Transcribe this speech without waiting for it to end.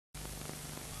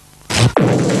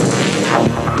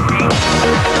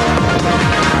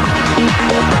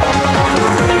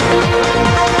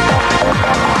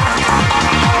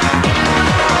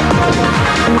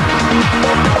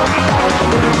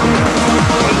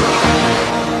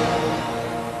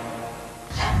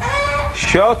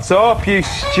Shut up, you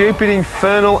stupid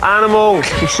infernal animal!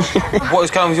 What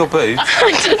is going with your boobs?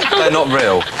 They're not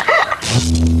real.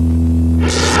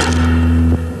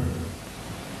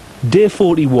 Day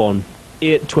 41,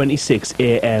 8:26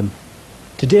 a.m.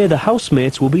 Today the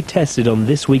housemates will be tested on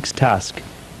this week's task,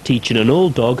 teaching an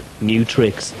old dog new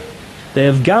tricks. They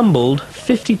have gambled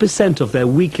 50% of their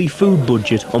weekly food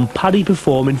budget on Paddy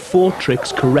performing 4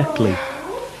 tricks correctly.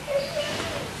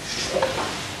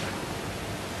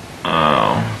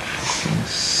 I'm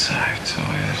so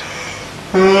tired.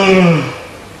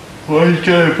 Why are you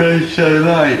going to bed so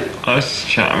late? I was just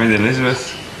chatting with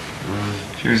Elizabeth.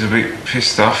 She was a bit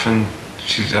pissed off and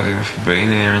she's had enough of being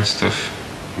here and stuff.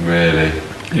 Really?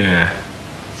 Yeah.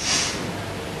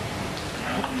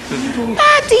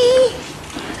 Paddy!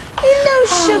 Hello,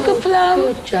 Sugar Plum.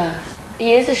 Good job.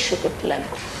 He is a sugar plum.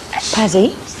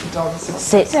 Paddy,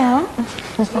 sit down.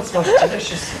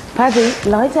 Paddy,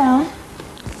 lie down.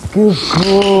 Good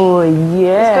boy,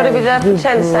 yeah. It's got to be there for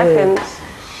 10 seconds.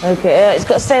 Okay, it's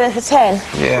got to stay there for 10.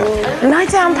 Yeah. Lie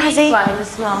down, Paddy.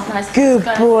 Good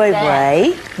boy,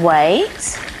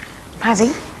 wait.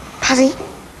 Paddy,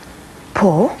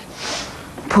 paw.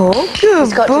 Good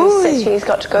He's got boy. to be sitting. He's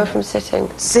got to go from sitting.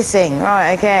 Sitting,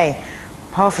 right, okay.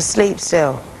 Half asleep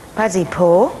still. Paddy,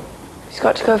 paw. He's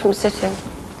got to go from sitting.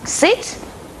 Sit.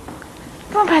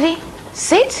 Come on, Paddy.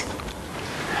 Sit.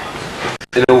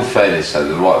 In all fairness, though,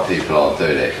 the right people aren't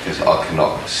doing it because I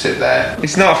cannot sit there.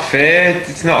 It's not fair.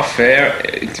 It's not fair.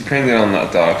 It's depending on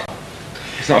that dog.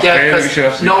 It's not fair that we should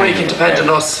have to. Nobody can depend on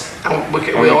us. And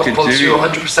we ought to pull through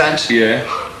 100%. Yeah.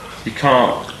 You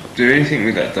can't do anything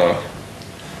with that dog.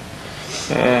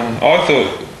 I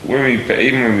thought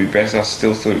even when we bet, I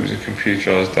still thought it was a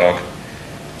computerised dog.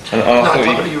 And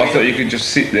I thought you could just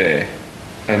sit there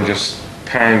and just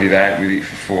pound it out with it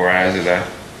for 4 hours a day.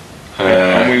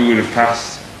 And we would have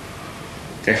passed.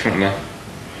 Definitely.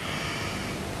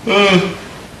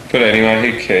 But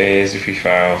anyway, who cares if we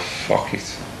fail? Fuck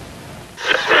it.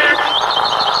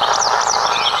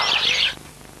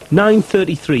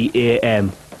 9:33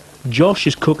 a.m. Josh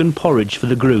is cooking porridge for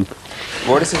the group.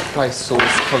 Why does this place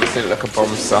always constantly look like a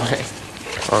bomb site?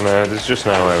 Oh no, there's just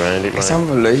no way around it, mate. It's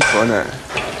unbelievable, isn't it?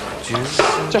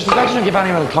 Josh, I'm glad you don't give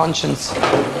anyone a conscience.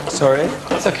 Sorry?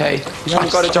 It's okay. You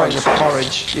haven't got a Starting conscience. with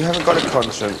porridge. You haven't got a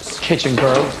conscience. Kitchen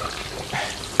girl.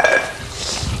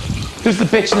 Who's the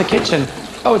bitch in the kitchen?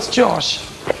 Oh, it's Josh.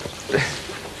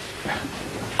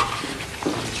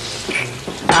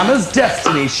 Anna's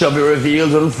destiny shall be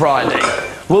revealed on Friday.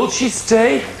 Will she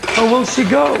stay or will she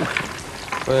go?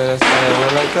 Well,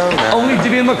 we'll let go now. Only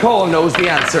Vivian McCall knows the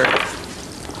answer.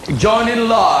 Join in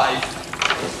live.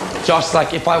 Josh's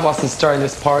like, if I wasn't stirring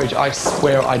this porridge, I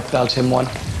swear I'd belt him one.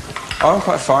 I'm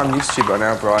quite far. I'm used to you by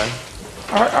now, Brian.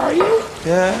 Are you?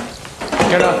 Yeah.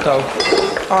 You're not, though.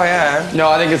 I am. No,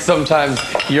 I think it's sometimes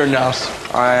you're not.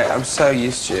 I'm so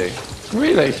used to you.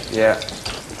 Really? Yeah.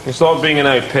 It's like being an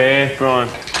au pair, Brian.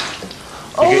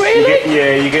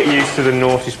 Really? You get used to the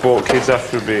naughty sport kids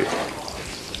after a bit.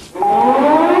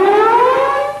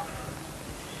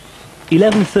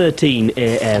 11:13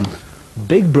 a.m.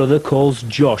 Big Brother calls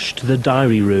Josh to the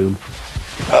diary room.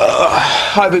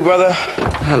 Hi, Big Brother.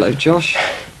 Hello, Josh.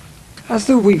 As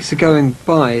the weeks are going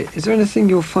by, is there anything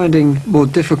you're finding more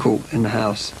difficult in the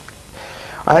house?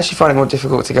 I actually find it more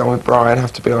difficult to get on with Brian, I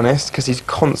have to be honest, because he's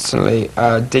constantly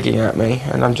digging at me,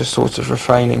 and I'm just sort of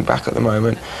refraining back at the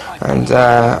moment. And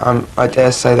I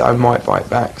dare say that I might bite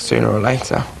back sooner or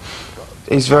later.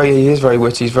 He is very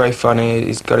witty, he's very funny,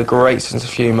 he's got a great sense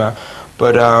of humour,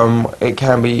 but it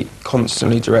can be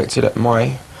constantly directed at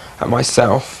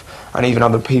myself, and even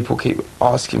other people keep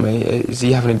asking me, is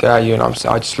he having a go at you? And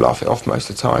I just laugh it off most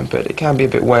of the time, but it can be a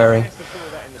bit wearing.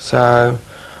 So,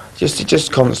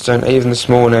 just constant, even this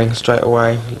morning, straight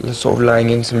away, sort of laying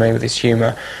into me with his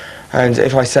humour. And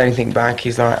if I say anything back,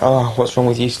 he's like, oh, what's wrong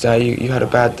with you today? You had a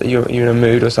bad, you're in a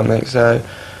mood or something. So,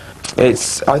 I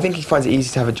think he finds it easy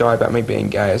to have a jibe at me being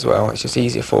gay as well. It's just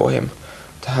easier for him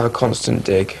to have a constant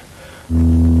dig.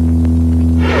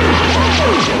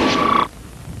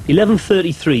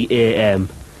 11:33 a.m.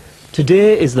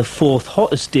 Today is the 4th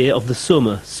hottest day of the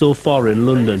summer so far in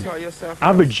London,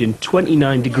 averaging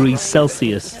 29 degrees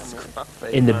Celsius.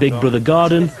 In the Big Brother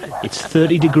garden, it's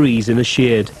 30 degrees in the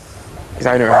shade. His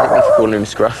owner hates me for calling him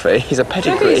Scruffy. He's a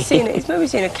pedigree. He's maybe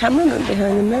seen a cameraman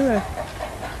behind the mirror.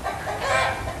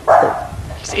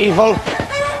 He's evil.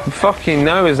 Fucking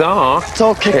Noah's Ark. It's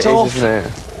all kicked off. Isn't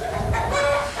it?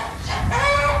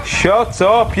 Shut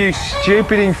up, you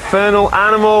stupid infernal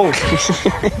animal!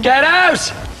 Get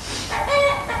out!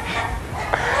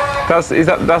 That's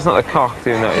not the cock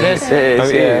doing that, It is. It is, Oh,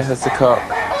 it yeah, is. that's the cock.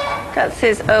 That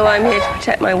says, oh, I'm here to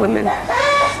protect my women.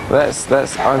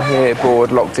 I'm here,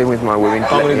 bored, locked in with my women.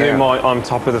 I'm going to do my I'm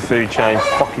top of the food chain.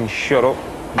 Fucking shut up.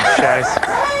 Shout.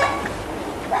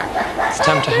 It's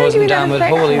time to hose them down with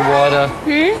holy water.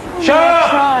 Shut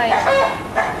up!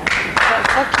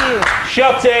 Fuck you.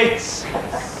 Shut it!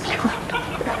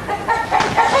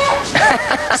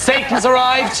 Satan's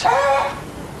arrived.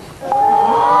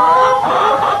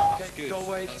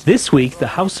 This week, the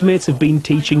housemates have been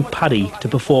teaching Paddy to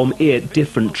perform 8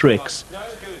 different tricks.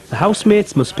 The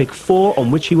housemates must pick 4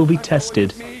 on which he will be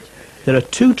tested. There are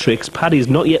 2 tricks Paddy has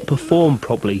not yet performed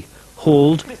properly: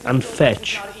 hold and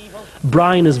fetch.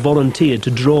 Brian has volunteered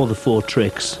to draw the 4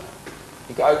 tricks.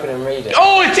 You can open and read it.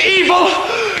 Oh, it's evil!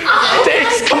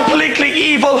 It's completely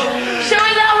evil! Show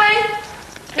it that way!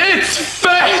 It's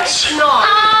fetch! No!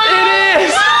 It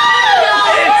is!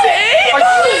 It's evil!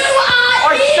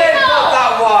 I said not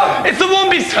that one! It's the one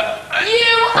beside...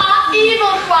 You are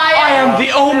evil, Brian! I am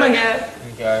the omen.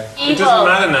 Evil. It doesn't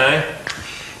matter now.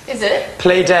 Is it?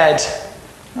 Play dead.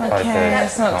 Okay,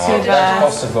 that's not too bad.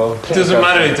 Possible. It doesn't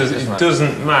matter. It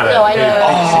doesn't matter. No, I know.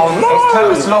 Oh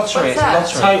no! It's lottery. It's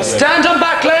lottery. Stand on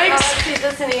back legs.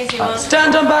 That's an easy one.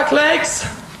 Stand on back legs.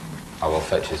 I will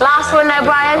fetch this. Last one now,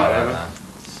 Brian.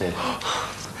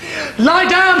 Lie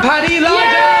down, Paddy. Lie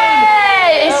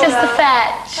Yay! It's just the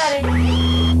fetch.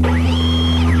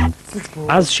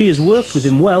 As she has worked with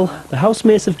him well, the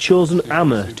housemates have chosen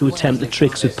Amma to attempt the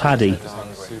tricks with Paddy.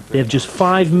 They have just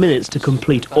 5 minutes to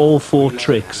complete all 4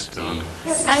 tricks.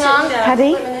 Hang on.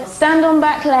 Paddy, stand on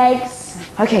back legs.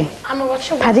 Okay. I'm gonna watch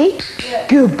your Paddy?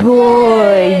 Good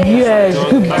boy. Yes,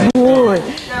 good boy.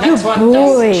 Good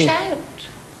boy.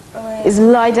 Is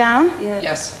lie down?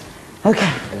 Yes.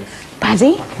 Okay.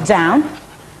 Paddy, down.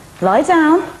 Lie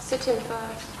down. Sit in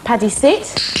first. Paddy,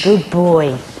 sit. Good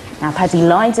boy. Now, Paddy,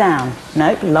 lie down.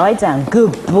 Nope, lie down.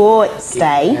 Good boy.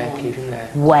 Stay. Keep him there.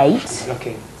 Wait.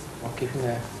 Looking. I'll keep him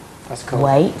there. That's cool.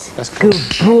 Wait. That's cool. Good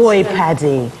boy,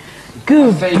 Paddy.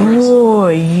 Good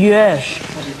boy. Yes.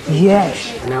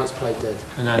 Yes. Now it's play dead.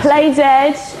 Play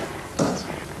dead.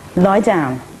 Lie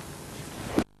down.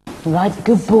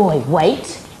 Good boy.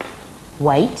 Wait.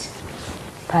 Wait.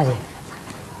 Paddy.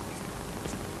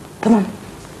 Come on.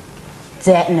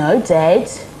 Dead. No, dead.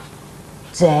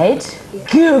 Dead.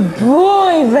 Good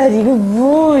boy, Paddy. Good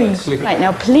boy. Right,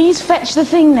 now please fetch the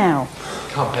thing now.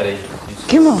 Come, Paddy.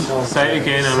 Come on. Say it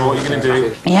again, and what you're going to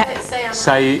do. Yeah.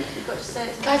 Say it.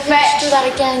 Go fetch. Do that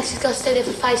again. She's got to stay there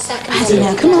for 5 seconds. Paddy,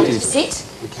 now come on. Sit.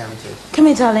 Come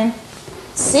here, darling.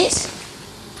 Sit.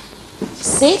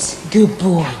 Sit. Good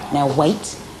boy. Now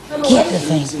wait. Get the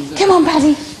thing. Come on,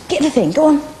 Paddy. Get the thing. Go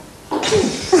on.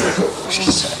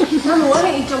 Mama, why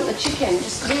don't you dump the chicken?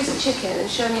 Just lose the chicken and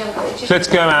show me how to get the chicken. Let's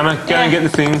go, Amma. Go and get the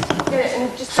thing. Get it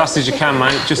and just Fast as you can,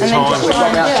 mate. Just And then time. just try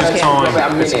and do Just it.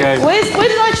 time. Let's go. Where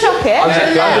did I chuck it?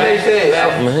 Underneath this.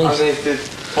 Underneath the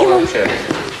follow chair.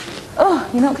 Oh,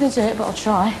 you're not going to do it, but I'll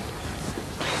try.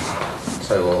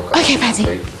 So well. Okay,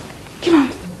 Paddy. Come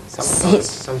on. Sit.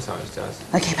 Sometimes it does.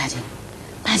 Okay, Paddy.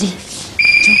 Paddy.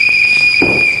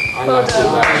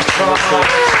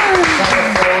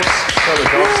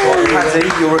 Paddy,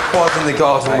 you're required in the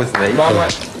garden with me.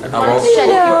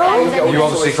 You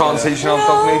obviously can't teach an old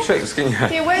dog new tricks, can you? I've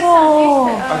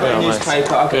got a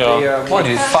newspaper. I've got the. Mind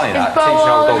you, it's funny that, teaching an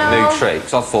old dog new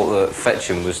tricks. I thought that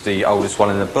fetching was the oldest one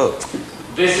in the book.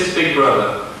 This is Big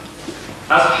Brother.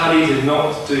 As Paddy did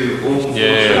not do all 4 tricks, you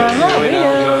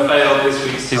have failed this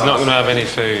week's He's not going to have any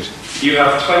food. You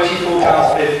have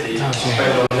 £24.50 to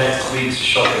spend on next week's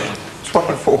shopping.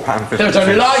 £24.50. There's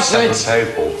a license.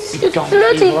 It's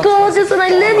bloody gorgeous and I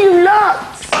love you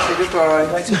lots.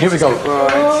 Here we go.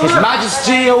 His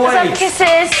Majesty Some awaits.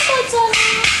 kisses.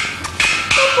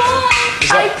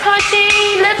 Hi,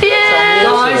 Paddy. Love you.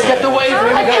 Guys, get the wave. Here we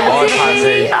go.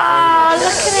 Paddy. Ah,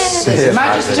 look at it. His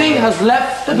Majesty has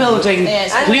left the building.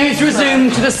 Please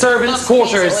resume to the servants'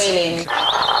 quarters.